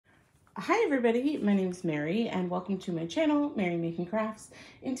Hi everybody, my name is Mary and welcome to my channel, Mary Making Crafts.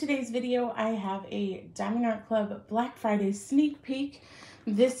 In today's video, I have a Diamond Art Club Black Friday sneak peek.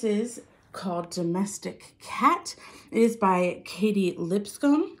 This is called Domestic Cat. It is by Katy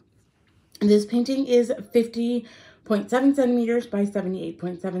Lipscomb. This painting is 50.7 centimeters by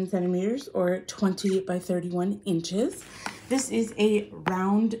 78.7 centimeters or 20 by 31 inches. This is a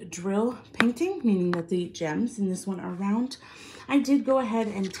round drill painting, meaning that the gems in this one are round. I did go ahead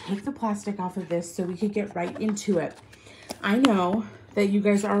and take the plastic off of this so we could get right into it. I know that you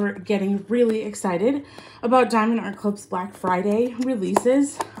guys are getting really excited about Diamond Art Club's Black Friday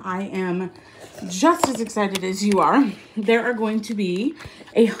releases. I am just as excited as you are. There are going to be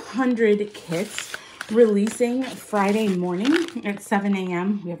 100 kits releasing Friday morning at 7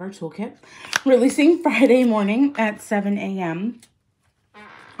 a.m. We have our toolkit. Releasing Friday morning at 7 a.m.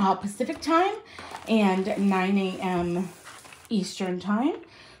 Pacific time and 9 a.m. Eastern time.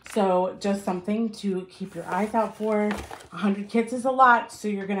 So just something to keep your eyes out for. 100 kits is a lot, so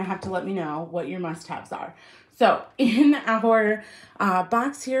you're going to have to let me know what your must-haves are. So in our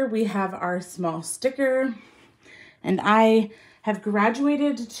box here, we have our small sticker, and I have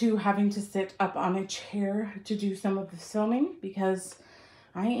graduated to having to sit up on a chair to do some of the filming because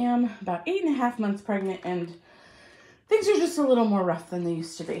I am about 8.5 months pregnant and things are just a little more rough than they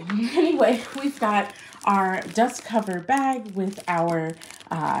used to be. Anyway, we've got our dust cover bag with our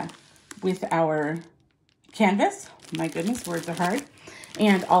canvas. My goodness, words are hard.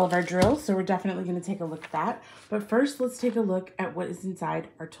 And all of our drills, so we're definitely going to take a look at that. But first, let's take a look at what is inside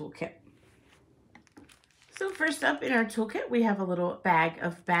our toolkit. So first up in our toolkit, we have a little bag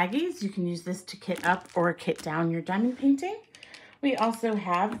of baggies. You can use this to kit up or kit down your diamond painting. We also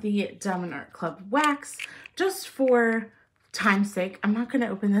have the Diamond Art Club wax. Just for time's sake, I'm not going to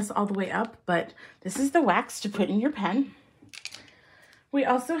open this all the way up, but this is the wax to put in your pen. We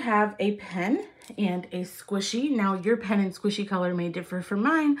also have a pen and a squishy. Now, your pen and squishy color may differ from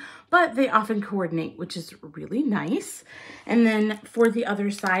mine, but they often coordinate, which is really nice. And then for the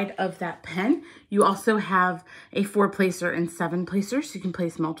other side of that pen, you also have a 4-placer and 7-placer, so you can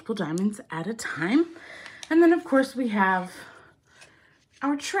place multiple diamonds at a time. And then, of course, we have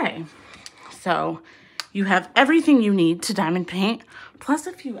our tray. So you have everything you need to diamond paint, plus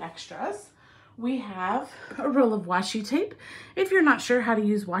a few extras. We have a roll of washi tape. If you're not sure how to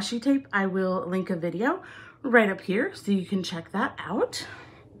use washi tape, I will link a video right up here so you can check that out.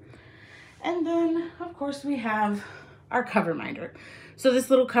 And then, of course, we have our cover minder. So this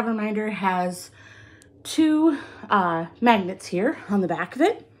little cover minder has 2 magnets here on the back of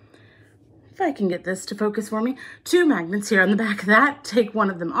it. If I can get this to focus for me, 2 magnets here on the back of that. Take one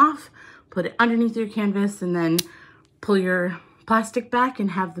of them off, put it underneath your canvas, and then pull your plastic back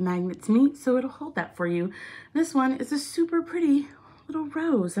and have the magnets meet so it'll hold that for you. This one is a super pretty little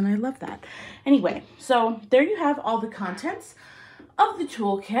rose and I love that. Anyway, so there you have all the contents of the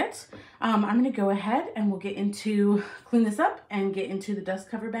toolkit. I'm going to go ahead and we'll get into, clean this up and get into the dust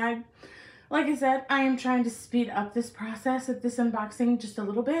cover bag. Like I said, I am trying to speed up this process of this unboxing just a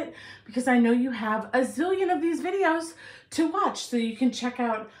little bit because I know you have a zillion of these videos to watch so you can check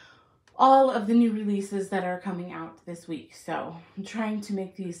out all of the new releases that are coming out this week. So I'm trying to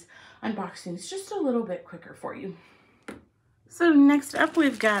make these unboxings just a little bit quicker for you. So next up,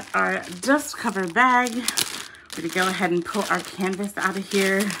 we've got our dust cover bag. We're gonna go ahead and pull our canvas out of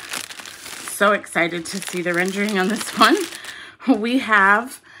here. So excited to see the rendering on this one. We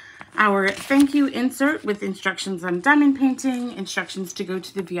have our thank you insert with instructions on diamond painting, instructions to go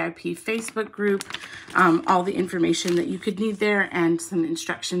to the VIP Facebook group, all the information that you could need there, and some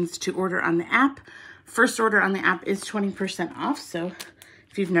instructions to order on the app. First order on the app is 20% off, so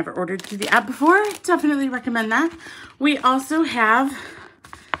if you've never ordered through the app before, definitely recommend that. We also have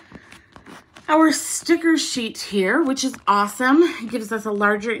our sticker sheet here, which is awesome. It gives us a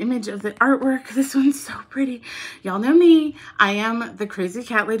larger image of the artwork. This one's so pretty. Y'all know me. I am the crazy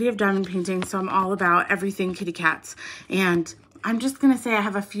cat lady of diamond painting, so I'm all about everything kitty cats. And I'm just going to say I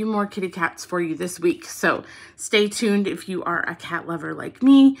have a few more kitty cats for you this week. So stay tuned if you are a cat lover like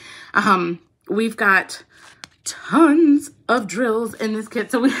me. We've got tons of drills in this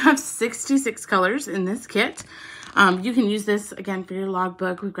kit. So we have 66 colors in this kit. You can use this, again, for your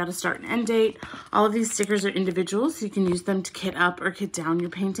logbook. We've got a start and end date. All of these stickers are individual, so you can use them to kit up or kit down your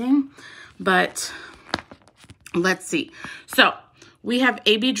painting. But let's see. So we have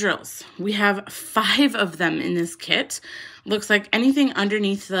AB drills. We have 5 of them in this kit. Looks like anything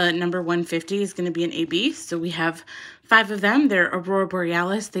underneath the number 150 is going to be an AB. So we have 5 of them. They're Aurora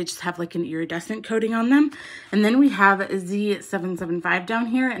Borealis. They just have like an iridescent coating on them. And then we have a Z775 down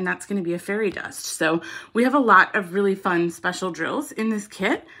here, and that's going to be a fairy dust. So we have a lot of really fun special drills in this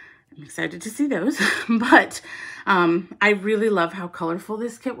kit. I'm excited to see those, but I really love how colorful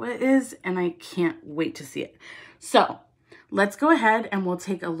this kit is, and I can't wait to see it. So let's go ahead and we'll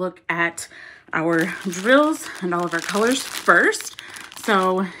take a look at our drills and all of our colors first.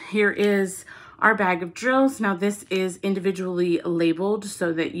 So here is our bag of drills. Now this is individually labeled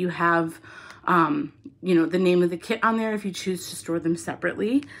so that you have, you know, the name of the kit on there if you choose to store them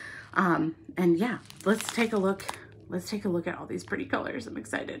separately. And yeah, let's take a look. Let's take a look at all these pretty colors. I'm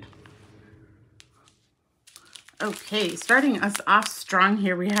excited. Okay, starting us off strong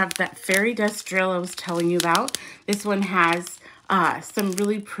here, we have that fairy dust drill I was telling you about. This one has some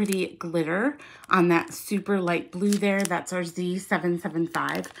really pretty glitter on that super light blue there. That's our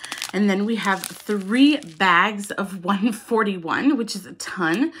Z775. And then we have 3 bags of 141, which is a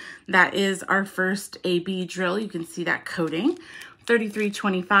ton. That is our first AB drill. You can see that coating.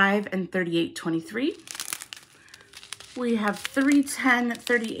 3325 and 3823. We have 310,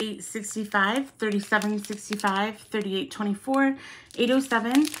 3865, 3765, 3824,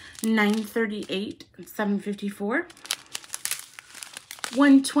 807, 938, 754.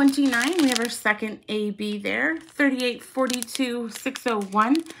 129, we have our second AB there. 3842,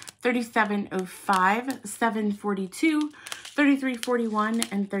 601, 3705, 742, 3341,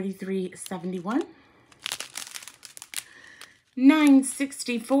 and 3371.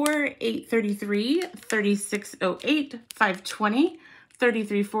 964, 833, 3608, 520,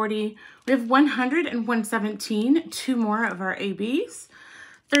 3340. We have 100 and 117, 2 more of our ABs.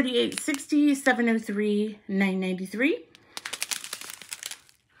 3860, 703, 993.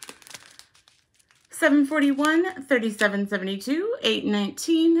 741, 3772,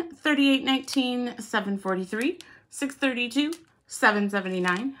 819, 3819, 743, 632,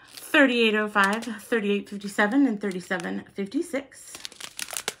 779, 3805, 3857, and 3756.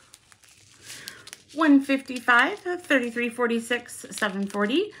 155, 3346,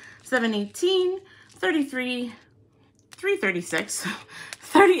 740, 718, 33, 336,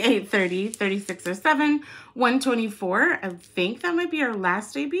 3830, 3607, 124. I think that might be our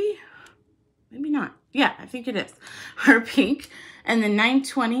last AB. Maybe not. Yeah, I think it is. Our pink. And then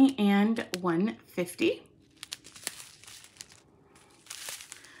 920 and 150.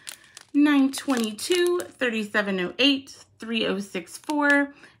 922, 3708,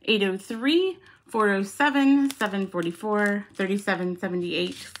 3064, 803, 407, 744,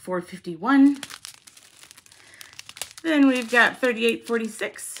 3778, 451. Then we've got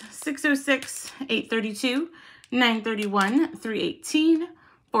 3846, 606, 832, 931, 318,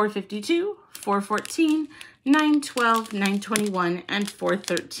 452, 414, 912, 921, and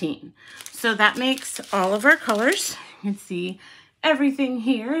 413. So that makes all of our colors. You can see everything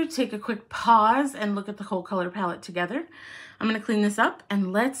here. Take a quick pause and look at the whole color palette together. I'm going to clean this up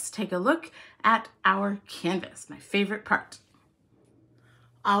and let's take a look at our canvas, my favorite part.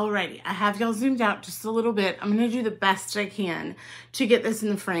 Alrighty, I have y'all zoomed out just a little bit. I'm going to do the best I can to get this in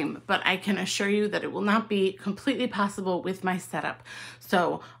the frame, but I can assure you that it will not be completely possible with my setup.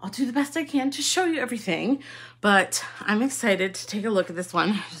 So I'll do the best I can to show you everything, but I'm excited to take a look at this one.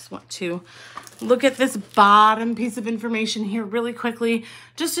 I just want to look at this bottom piece of information here really quickly,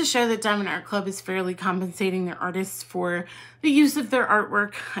 just to show that Diamond Art Club is fairly compensating their artists for the use of their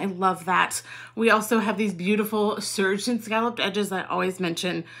artwork. I love that. We also have these beautiful serged and scalloped edges I always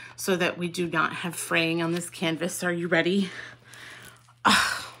mention so that we do not have fraying on this canvas. Are you ready?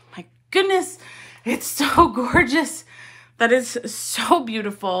 Oh my goodness, it's so gorgeous. That is so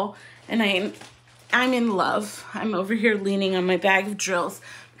beautiful. And I'm in love. I'm over here leaning on my bag of drills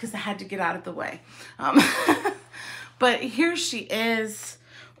because I had to get out of the way. But here she is,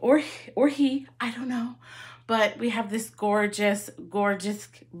 or he, I don't know. But we have this gorgeous, gorgeous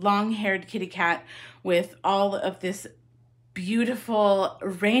long-haired kitty cat with all of this beautiful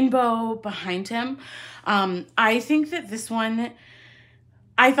rainbow behind him. I think that this one,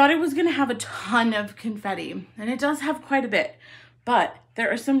 I thought it was gonna have a ton of confetti, and it does have quite a bit, but there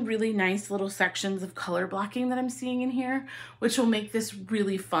are some really nice little sections of color blocking that I'm seeing in here, which will make this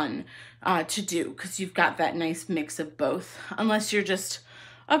really fun to do because you've got that nice mix of both, unless you're just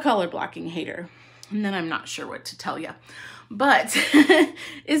a color blocking hater. And then I'm not sure what to tell you. But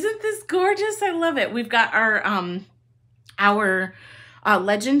isn't this gorgeous? I love it. We've got our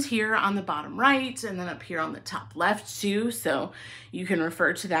legend here on the bottom right and then up here on the top left too. So you can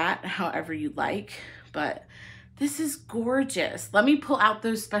refer to that however you like. But this is gorgeous. Let me pull out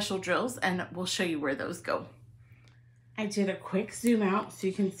those special drills and we'll show you where those go. I did a quick zoom out so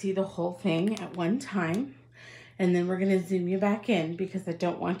you can see the whole thing at one time. And then we're going to zoom you back in because I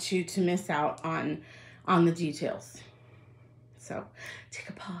don't want you to miss out on the details. So take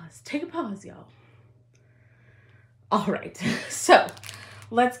a pause, y'all. All right, so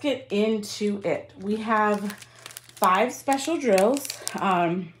let's get into it. We have 5 special drills.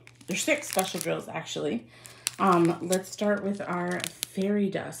 There's 6 special drills actually. Let's start with our fairy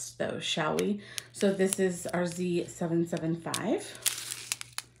dust though, shall we? So this is our Z775.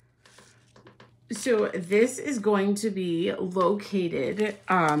 So this is going to be located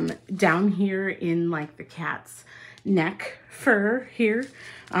down here in like the cat's neck fur here.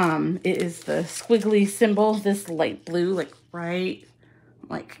 It is the squiggly symbol, this light blue, like right,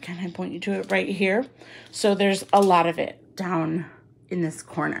 like can I point you to it right here? So there's a lot of it down in this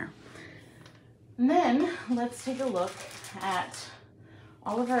corner. And then let's take a look at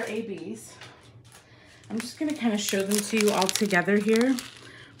all of our ABs. I'm just gonna kind of show them to you all together here.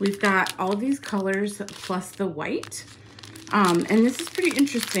 We've got all these colors plus the white. And this is pretty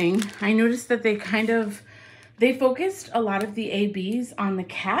interesting. I noticed that they focused a lot of the ABs on the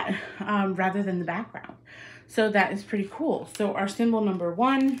cat rather than the background. So that is pretty cool. So our symbol number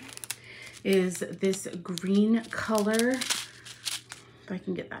 1 is this green color. If I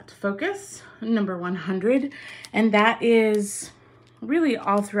can get that to focus, number 100. And that is really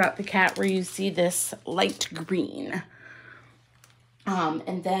all throughout the cat where you see this light green.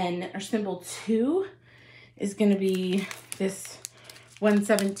 And then our symbol 2 is going to be this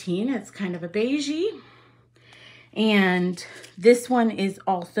 117. It's kind of a beigey. And this one is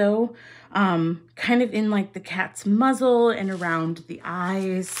also kind of in like the cat's muzzle and around the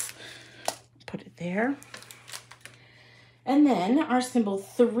eyes. Put it there. And then our symbol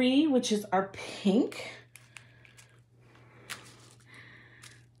 3, which is our pink.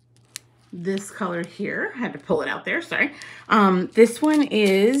 This color here, I had to pull it out there, sorry. This one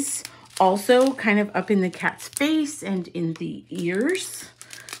is also kind of up in the cat's face and in the ears.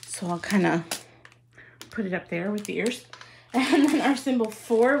 So I'll kind of put it up there with the ears. And then our symbol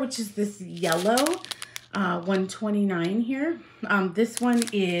 4, which is this yellow, 129 here. This one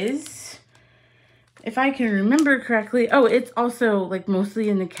is, if I can remember correctly, oh, it's also like mostly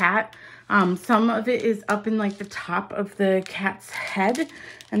in the cat. Some of it is up in like the top of the cat's head,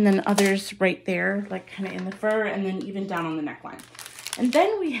 and then others right there, like kind of in the fur, and then even down on the neckline. And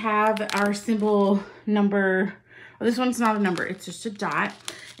then we have our symbol number, oh, this one's not a number, it's just a dot,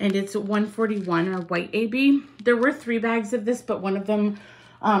 and it's 141, our white AB. There were 3 bags of this, but one of them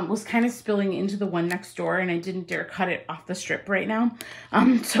was kind of spilling into the one next door, and I didn't dare cut it off the strip right now.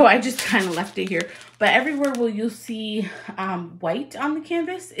 So I just kind of left it here. But everywhere where you'll see white on the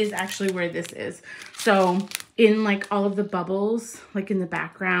canvas is actually where this is. So in like all of the bubbles, like in the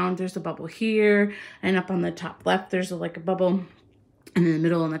background, there's a bubble here, and up on the top left, there's like a bubble, and in the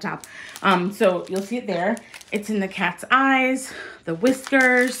middle and the top. So you'll see it there. It's in the cat's eyes, the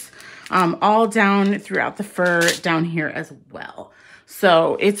whiskers, all down throughout the fur down here as well.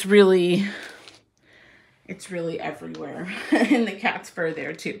 So it's really everywhere in the cat's fur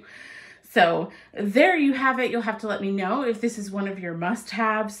there too. So there you have it. You'll have to let me know if this is one of your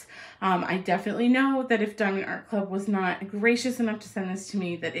must-haves. I definitely know that if Diamond Art Club was not gracious enough to send this to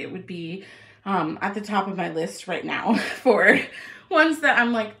me, that it would be at the top of my list right now for ones that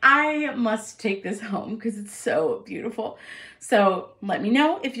I'm like, I must take this home because it's so beautiful. So let me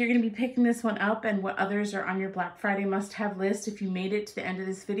know if you're going to be picking this one up and what others are on your Black Friday must-have list. If you made it to the end of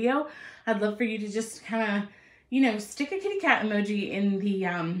this video, I'd love for you to just kind of, you know, stick a kitty cat emoji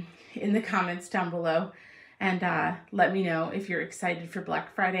in the comments down below, and let me know if you're excited for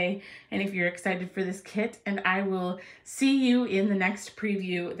Black Friday and if you're excited for this kit, and I will see you in the next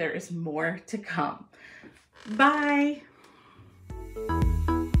preview. There is more to come. Bye.